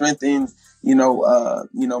to strengthen,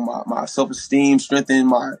 my self-esteem, strengthen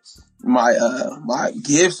my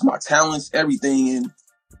gifts, my talents, everything. And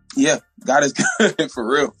yeah, God is good for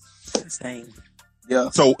real. Same. Yeah.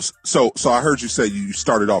 So I heard you say you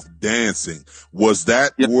started off dancing. Was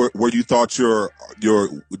that where you thought did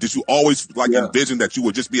you always envision that you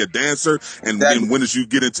would just be a dancer? And then when did you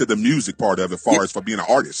get into the music part of it, as far as for being an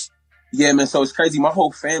artist? Yeah, man. So it's crazy. My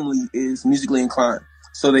whole family is musically inclined.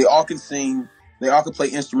 So they all can sing. They all can play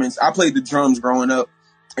instruments. I played the drums growing up,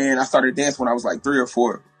 and I started dancing when I was like 3 or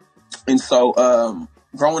 4. And so,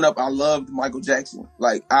 growing up, I loved Michael Jackson.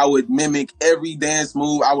 Like, I would mimic every dance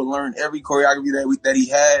move. I would learn every choreography that he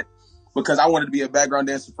had, because I wanted to be a background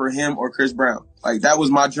dancer for him or Chris Brown. Like, that was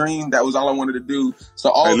my dream. That was all I wanted to do.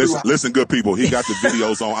 So listen, good people. He got the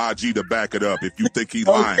videos on IG to back it up. If you think he's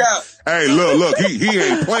lying, hey, look, he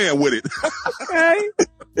ain't playing with it.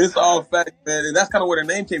 It's all fact, man. And that's kind of where the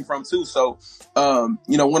name came from too. So,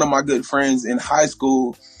 one of my good friends in high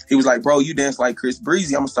school, he was like, bro, you dance like Chris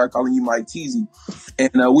Breezy. I'm gonna start calling you Mike Teezy.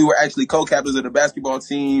 And we were actually co-captains of the basketball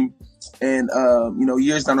team. And,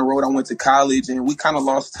 years down the road, I went to college and we kind of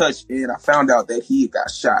lost touch. And I found out that he got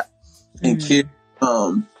shot and killed.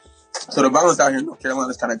 So the violence out here in North Carolina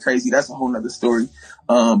is kind of crazy. That's a whole nother story.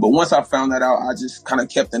 But once I found that out, I just kind of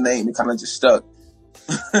kept the name and kind of just stuck.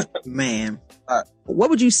 Man. What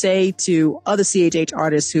would you say to other CHH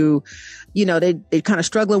artists who, they kind of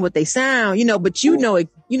struggling with their sound, but you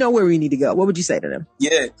know where we need to go? What would you say to them?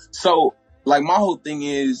 Yeah. So like my whole thing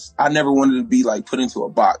is I never wanted to be like put into a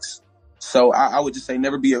box. So I would just say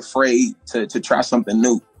never be afraid to try something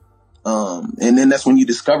new. And then that's when you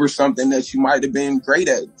discover something that you might have been great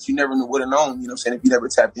at. You never would have known, if you never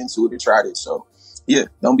tapped into it or tried it. So yeah,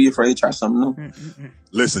 don't be afraid to try something new.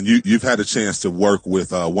 Listen, you've had a chance to work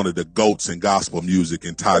with one of the GOATs in gospel music,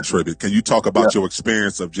 and Ty Tribbett. Can you talk about your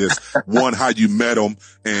experience of just, one, how you met him,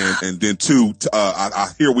 and then two, I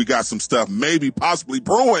hear we got some stuff possibly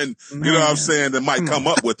brewing, you know what I'm saying, that might come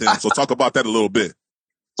up with him. So talk about that a little bit.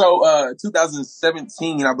 So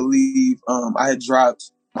 2017, I believe, I had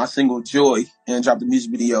dropped my single Joy and dropped the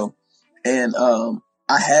music video. And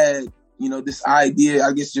I had, this idea,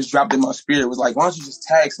 I guess, just dropped in my spirit. It was like, why don't you just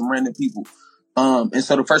tag some random people? And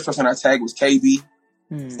so the first person I tagged was KB.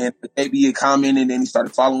 And KB had commented, and then he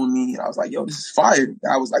started following me. And I was like, yo, this is fire.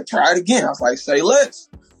 I was like, try it again. I was like, say less.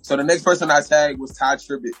 So the next person I tagged was Ty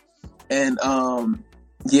Tribbett. And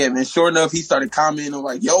yeah, man, sure enough, he started commenting. I'm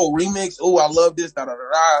like, yo, remix. Oh, I love this. Da, da,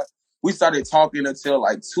 da, da. We started talking until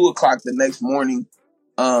like 2:00 the next morning.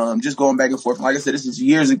 Just going back and forth. Like I said, this is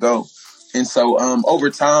years ago. And so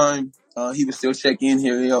over time, he would still check in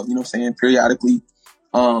here, periodically.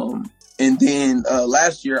 And then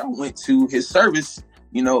last year I went to his service,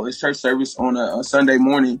 his church service on a Sunday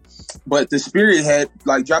morning. But the Spirit had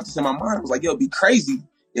dropped this in my mind. I was like, yo, it'd be crazy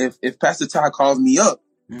if Pastor Ty calls me up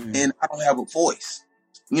and I don't have a voice.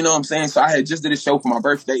 You know what I'm saying? So I had just did a show for my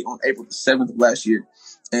birthday on April the 7th of last year.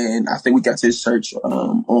 And I think we got to his church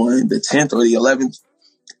on the 10th or the 11th.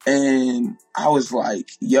 And I was like,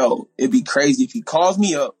 yo, it'd be crazy if he calls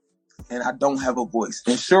me up and I don't have a voice.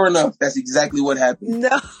 And sure enough, that's exactly what happened. No.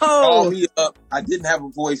 He called me up. I didn't have a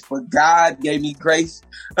voice, but God gave me grace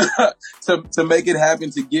to make it happen,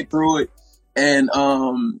 to get through it. And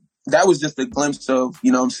that was just a glimpse of,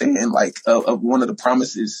 of one of the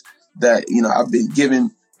promises that, I've been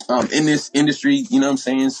given in this industry,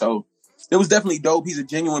 So it was definitely dope. He's a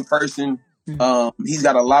genuine person. He's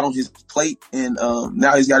got a lot on his plate, and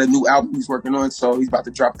now he's got a new album he's working on, so he's about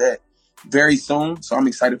to drop that very soon. So I'm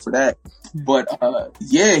excited for that. But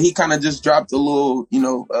he kind of just dropped a little,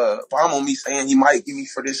 bomb on me, saying he might give me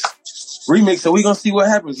for this remix. So we're gonna see what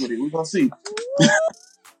happens with it. We're gonna see.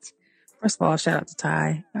 First of all, shout out to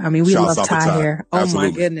Ty. I mean, we love Ty here. Oh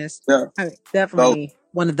my goodness. Yeah. I mean, definitely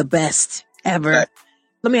one of the best ever. Right.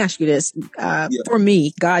 Let me ask you this. For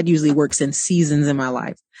me, God usually works in seasons in my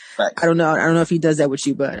life. Right. I don't know if he does that with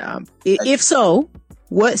you, but if so,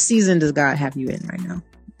 what season does God have you in right now?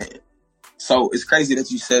 So it's crazy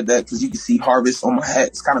that you said that, because you can see harvest on my hat.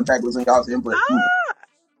 It's kind of backwards on y'all's end, but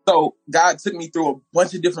So God took me through a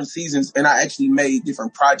bunch of different seasons, and I actually made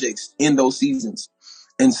different projects in those seasons.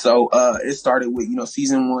 And so it started with,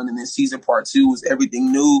 season 1, and then season part 2 was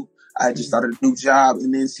everything new. I just started a new job,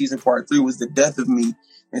 and then season part 3 was the death of me.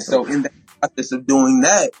 And so in the process of doing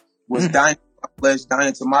that was dying to my flesh,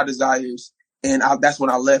 dying to my desires, and that's when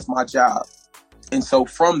I left my job. And so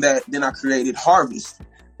from that, then I created Harvest,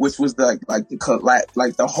 which was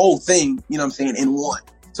the whole thing, in one.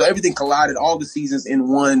 So everything collided, all the seasons in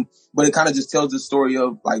one, but it kind of just tells the story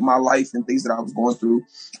of like my life and things that I was going through.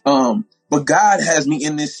 But God has me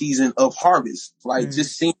in this season of Harvest, like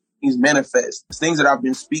just seeing things manifest, things that I've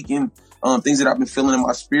been speaking, things that I've been feeling in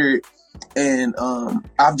my spirit. And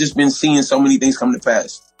I've just been seeing so many things come to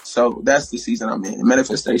pass. So that's the season I'm in,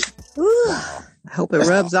 manifestation. Ooh, I hope it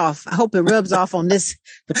rubs off. I hope it rubs off on this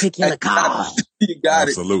particular call. You got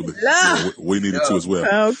Absolutely. it. Yeah, we need it too as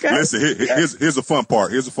well. Okay. Listen, here's a fun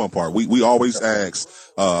part. We always ask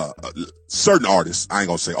certain artists, I ain't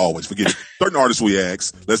gonna say always, forget it. Certain artists we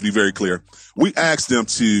ask, let's be very clear. We ask them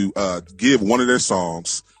to give one of their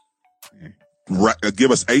songs,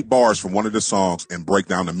 give us 8 bars from one of the songs and break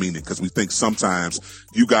down the meaning, because we think sometimes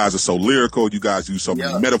you guys are so lyrical, you guys use so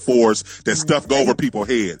many metaphors that stuff go over people's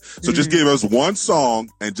head. So just give us one song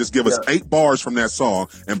and just give us 8 bars from that song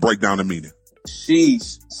and break down the meaning.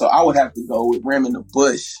 Sheesh. So I would have to go with Ram in the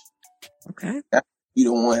Bush. Okay. That'd be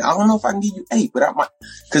the one. I don't know if I can give you 8, but I might,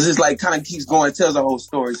 because it's like kind of keeps going, tells the whole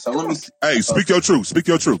story. So let me see. Hey, speak your truth.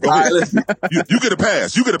 Go ahead. You get a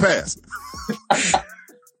pass.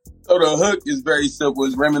 So the hook is very simple.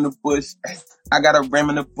 It's Ram in the Bush. I got a ram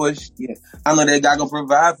in the bush. Yeah. I know that God gonna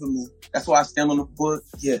provide for me. That's why I stand on the book.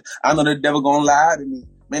 Yeah. I know the devil gonna lie to me.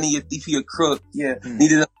 Man, he a thief, he a crook. Yeah.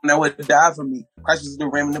 Needed that way to die for me. Christ was the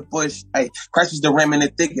ram in the bush. Hey, Christ was the ram in the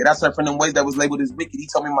thicket. I slept from them ways that was labeled as wicked. He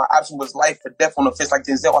told me my option was life or death on the fence like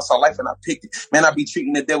Denzel. I saw life and I picked it. Man, I be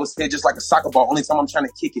treating the devil's head just like a soccer ball. Only time I'm trying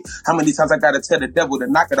to kick it. How many times I gotta tell the devil to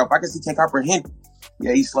knock it off? I guess he can't comprehend it.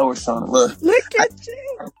 Yeah, he's slower, son. Look at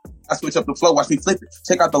you. I switch up the flow, watch me flip it.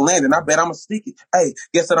 Check out the landing. I bet I'ma stick it. Hey,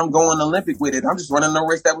 guess that I'm going Olympic with it. I'm just running the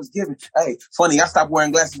race that was given. Hey, funny, I stopped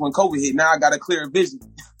wearing glasses when COVID hit. Now I got a clear vision.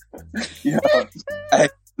 Hey,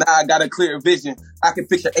 now I got a clear vision. I can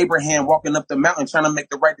picture Abraham walking up the mountain trying to make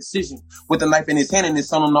the right decision. With a knife in his hand and his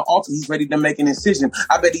son on the altar, he's ready to make an incision.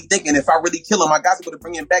 I bet he's thinking if I really kill him, I got to go to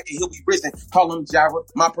bring him back and he'll be risen. Call him Jireh,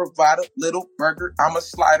 my provider, little burger. I'm a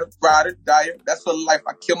slider, rider, dyer. That's for life.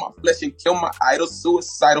 I kill my flesh and kill my idols.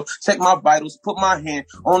 Suicidal. Check my vitals. Put my hand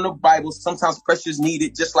on the Bible. Sometimes pressure's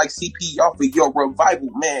needed, just like CPR for your revival.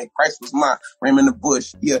 Man, Christ was my ram in the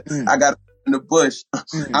bush. Yeah, I got in the bush.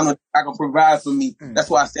 I know I can provide for me. That's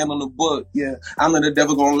why I stand on the book. Yeah. I know the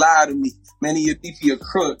devil gonna lie to me. Man, he a thief, he a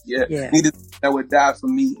crook. Yeah. Needed that would die for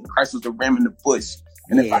me. And Christ was the ram in the bush.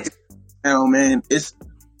 And if I man, it's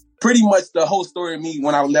pretty much the whole story of me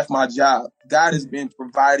when I left my job. God has been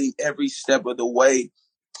providing every step of the way.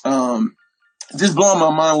 Just blowing my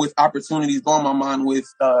mind with opportunities, blowing my mind with,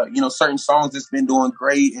 certain songs that's been doing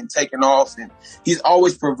great and taking off. And he's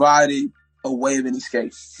always provided a way of an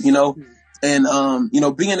escape, And,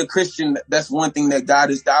 being a Christian, that's one thing that God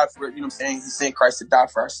has died for. He sent Christ to die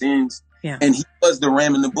for our sins. Yeah. And he was the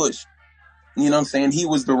ram in the bush. He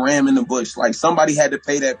was the ram in the bush. Like somebody had to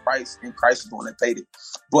pay that price and Christ is the one that paid it.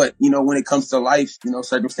 But, when it comes to life,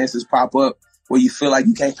 circumstances pop up where you feel like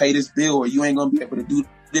you can't pay this bill or you ain't going to be able to do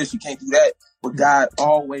this. You can't do that. But God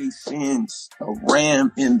always sends a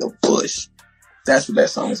ram in the bush. That's what that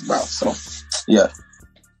song is about. So, yeah.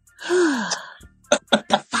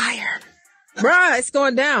 The fire. Bruh, it's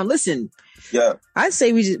going down. Listen. Yeah. I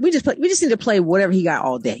say we just need to play whatever he got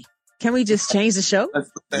all day. Can we just change the show?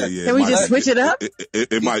 Can we just switch it up?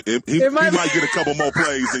 He might get a couple more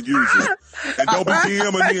plays than usual. And don't be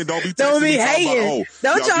DMing me and don't be texting me hating.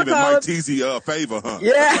 Don't y'all giving Mike Teezy a favor, huh?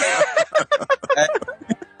 Yeah.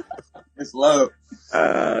 It's love.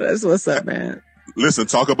 That's what's up, man. Listen,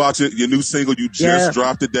 talk about your new single you just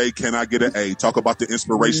dropped today, Can I Get an A? Talk about the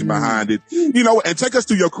inspiration behind it, and take us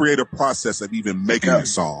through your creative process of even making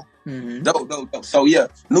this song. Dope. So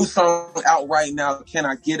new song out right now, Can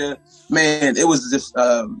I Get a, man, it was just,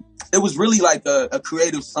 it was really like a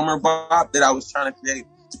creative summer vibe that I was trying to create.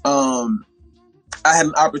 I had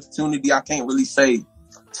an opportunity, I can't really say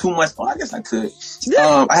too much, I guess I could.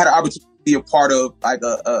 I had an opportunity to be a part of like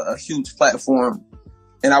a huge platform.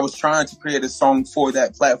 And I was trying to create a song for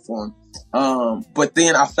that platform. But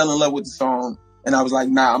then I fell in love with the song and I was like,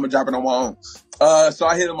 nah, I'm gonna drop it on my own. So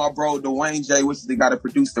I hit up my bro, Dwayne J, which is the guy that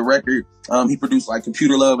produced the record. He produced like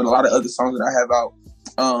Computer Love and a lot of other songs that I have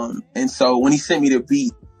out. And so when he sent me the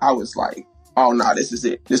beat, I was like, oh nah, this is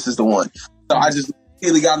it. This is the one. So I just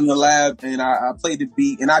immediately got in the lab and I played the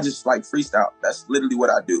beat and I just like freestyle. That's literally what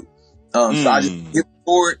I do. So I just hit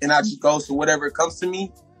forward and I just go, so whatever comes to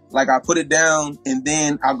me, like I put it down and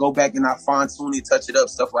then I go back and I fine tune it, touch it up,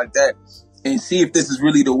 stuff like that, and see if this is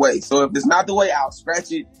really the way. So if it's not the way, I'll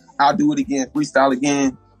scratch it, I'll do it again, freestyle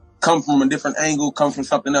again, come from a different angle, come from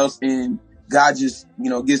something else, and God just,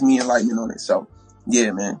 gives me enlightenment on it. So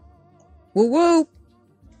yeah, man. Woo woo.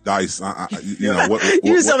 Dice, you know what?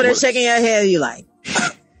 You just over there shaking your head. You like,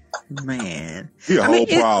 man. He a whole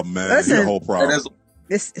problem, man. Listen, he a whole problem.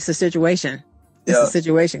 It's a situation. It's a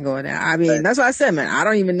situation going on. I mean, that's what I said, man. I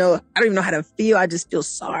don't even know how to feel. I just feel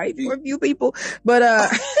sorry for a few people. But,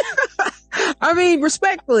 I mean,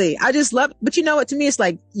 respectfully, I just love, but you know what? To me, it's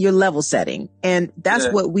like you're level setting. And that's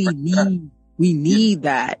what we need. We need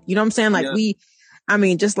that. You know what I'm saying? Like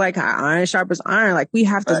just like how iron sharpens iron, like we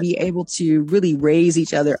have to be able to really raise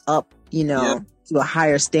each other up, to a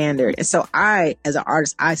higher standard. And so as an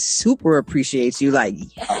artist, I super appreciate you. Like,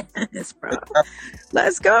 yes, bro,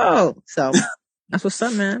 let's go. So that's what's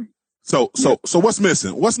up, man. So what's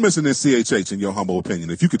missing? What's missing in CHH in your humble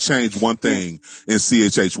opinion? If you could change one thing in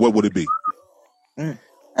CHH, what would it be?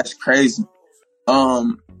 That's crazy. I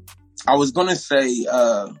was going to say,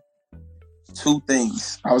 two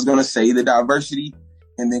things. I was going to say the diversity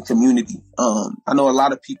and then community. I know a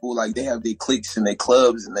lot of people, like, they have their cliques and their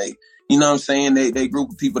clubs and they, you know what I'm saying? They group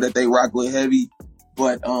of people that they rock with heavy,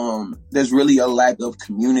 but, there's really a lack of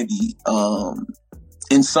community,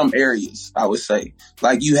 in some areas, I would say.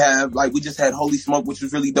 Like we just had Holy Smoke, which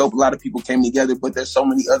was really dope. A lot of people came together, but there's so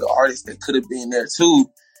many other artists that could have been there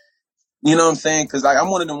too. You know what I'm saying? Cause like,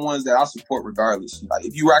 I'm one of them ones that I'll support regardless. Like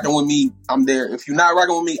if you rocking with me, I'm there. If you're not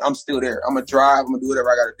rocking with me, I'm still there. I'm gonna drive. I'm gonna do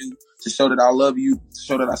whatever I gotta do to show that I love you, to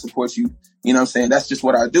show that I support you. You know what I'm saying? That's just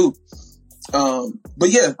what I do. But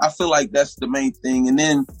yeah, I feel like that's the main thing. And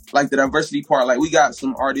then like the diversity part, like we got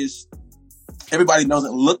some artists, everybody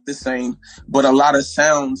doesn't look the same, but a lot of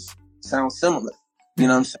sounds sound similar. You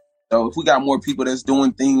know what I'm saying? So if we got more people that's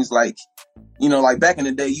doing things like, like back in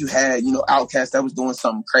the day, you had, Outkast that was doing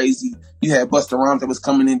something crazy. You had Busta Rhymes that was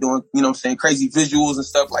coming in doing, crazy visuals and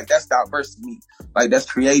stuff. Like that's diverse to me. Like that's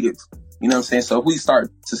creative. You know what I'm saying? So if we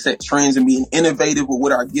start to set trends and being innovative with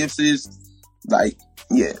what our gifts is, like,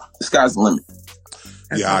 the sky's the limit.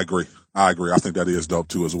 Yeah, I agree. I think that is dope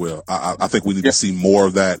too as well. I think we need to see more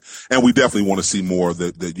of that. And we definitely want to see more of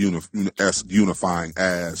the unifying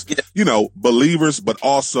as, believers, but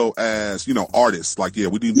also as, artists. Like,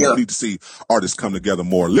 we need to see artists come together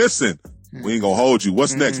more. Listen, we ain't gonna hold you.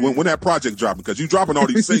 What's next? When that project dropping? Because you dropping all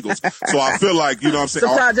these singles. So I feel like, you know what I'm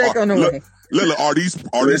saying? The project on the way. Lila, are these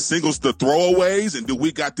singles the throwaways? And do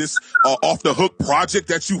we got this off the hook project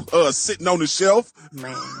that you sitting on the shelf?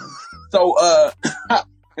 Man. So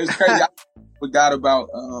it's crazy. I forgot about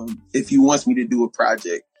if he wants me to do a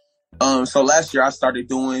project. So last year I started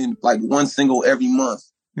doing like one single every month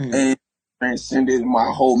and transcended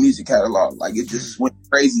my whole music catalog. Like it just went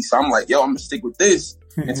crazy. So I'm like, I'm gonna stick with this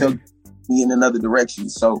until me in another direction.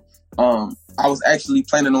 So I was actually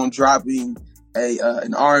planning on dropping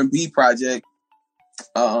an R&B project,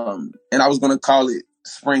 and I was gonna call it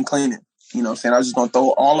Spring Cleaning. You know what I'm saying? I was just gonna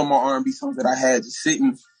throw all of my R&B songs that I had just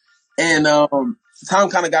sitting, and time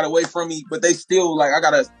kind of got away from me, but they still, like, I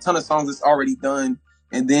got a ton of songs that's already done,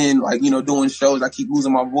 and then like doing shows, I keep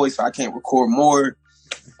losing my voice, so I can't record more.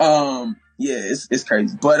 It's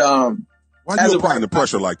crazy, but why are you applying the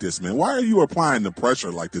pressure like this, man? Why are you applying the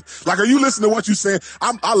pressure like this? Like, are you listening to what you saying?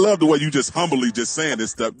 I love the way you just humbly just saying this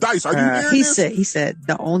stuff. Dice, are you hearing this? He said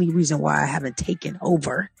the only reason why I haven't taken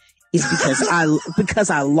over is because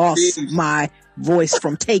I lost my voice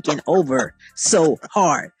from taking over so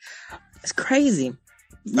hard. It's crazy.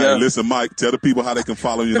 Hey, listen, Mike, tell the people how they can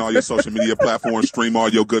follow you on all your social media platforms, stream all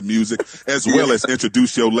your good music, as well as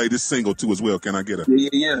introduce your latest single too as well. Can I get a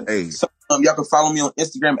Hey. So, y'all can follow me on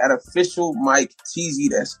Instagram at official Mike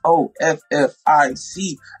Teezy. That's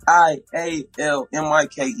OFFICIALMIKETEEZY.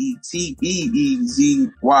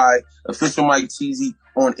 Official Mike Teezy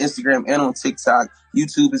on Instagram and on TikTok.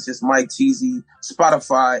 YouTube is just Mike Teezy.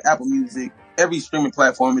 Spotify, Apple Music. Every streaming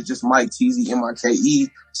platform is just Mike Teezy,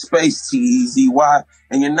 MIKE, space TEZY.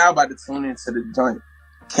 And you're now about to tune into the joint.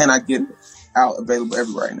 Can I Get It? Out, available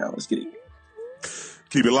everywhere right now. Let's get it.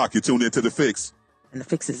 Keep it locked. You're tuned into The Fix. And The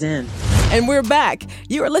Fix is in. And we're back.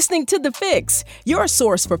 You are listening to The Fix, your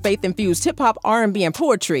source for faith-infused hip-hop, R&B, and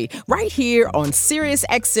poetry, right here on Sirius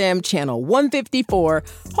XM Channel 154,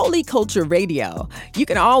 Holy Culture Radio. You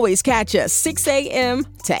can always catch us 6 a.m.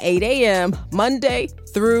 to 8 a.m., Monday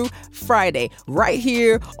through Friday, right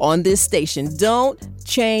here on this station. Don't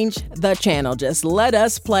change the channel. Just let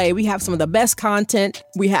us play. We have some of the best content.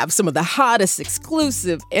 We have some of the hottest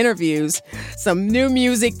exclusive interviews, some new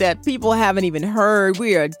music that people haven't even heard.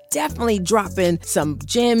 We are definitely dropping some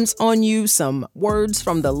gems on you, some words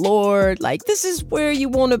from the Lord. Like, this is where you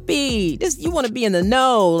want to be. You want to be in the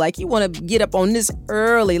know. Like, you want to get up on this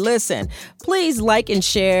early. Listen, please like and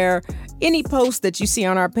share any post that you see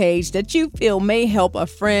on our page that you feel may help a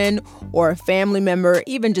friend or a family member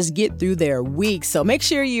even just get through their week. So make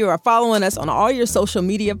sure you are following us on all your social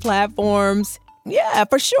media platforms. Yeah,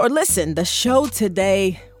 for sure. Listen, the show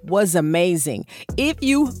today was amazing. If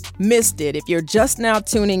you missed it, if you're just now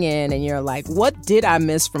tuning in and you're like, what did I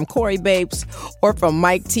miss from Cory Bapes or from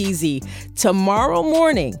Mike Teezy? Tomorrow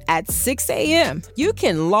morning at 6 a.m., you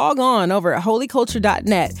can log on over at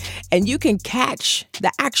holyculture.net and you can catch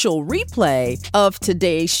the actual replay of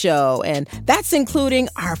today's show. And that's including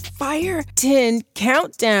our Fire 10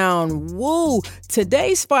 countdown. Woo!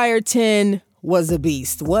 Today's Fire 10 was a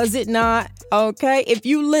beast, was it not? Okay, if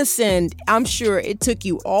you listened, I'm sure it took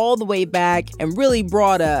you all the way back and really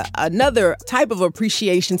brought another type of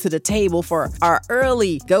appreciation to the table for our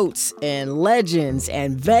early GOATs and legends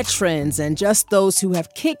and veterans and just those who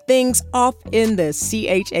have kicked things off in the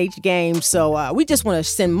CHH game. So we just want to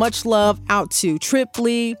send much love out to Trip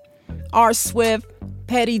Lee, R. Swift,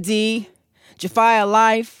 Petty D, Jafia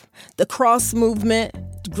Life, The Cross Movement,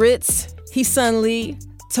 Grits, Heesun Lee,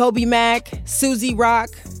 Toby Mac, Susie Rock,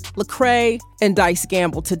 Lecrae, and Dice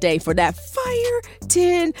Gamble today for that Fire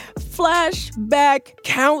 10 Flashback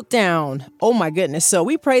countdown. Oh my goodness. So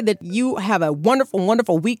we pray that you have a wonderful,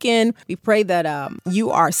 wonderful weekend. We pray that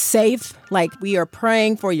you are safe. Like, we are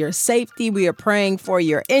praying for your safety. We are praying for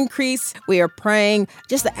your increase. We are praying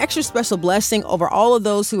just an extra special blessing over all of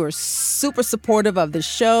those who are super supportive of the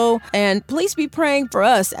show. And please be praying for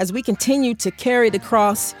us as we continue to carry the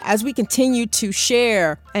cross, as we continue to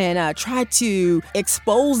share and try to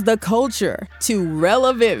expose the culture to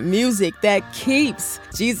relevant music that keeps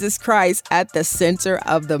Jesus Christ at the center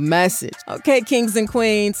of the message. Okay, kings and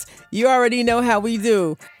queens, you already know how we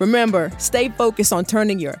do. Remember, stay focused on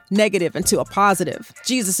turning your negative into a positive.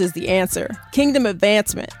 Jesus is the answer. Kingdom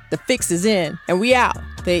advancement. The fix is in. And we out.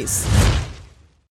 Peace.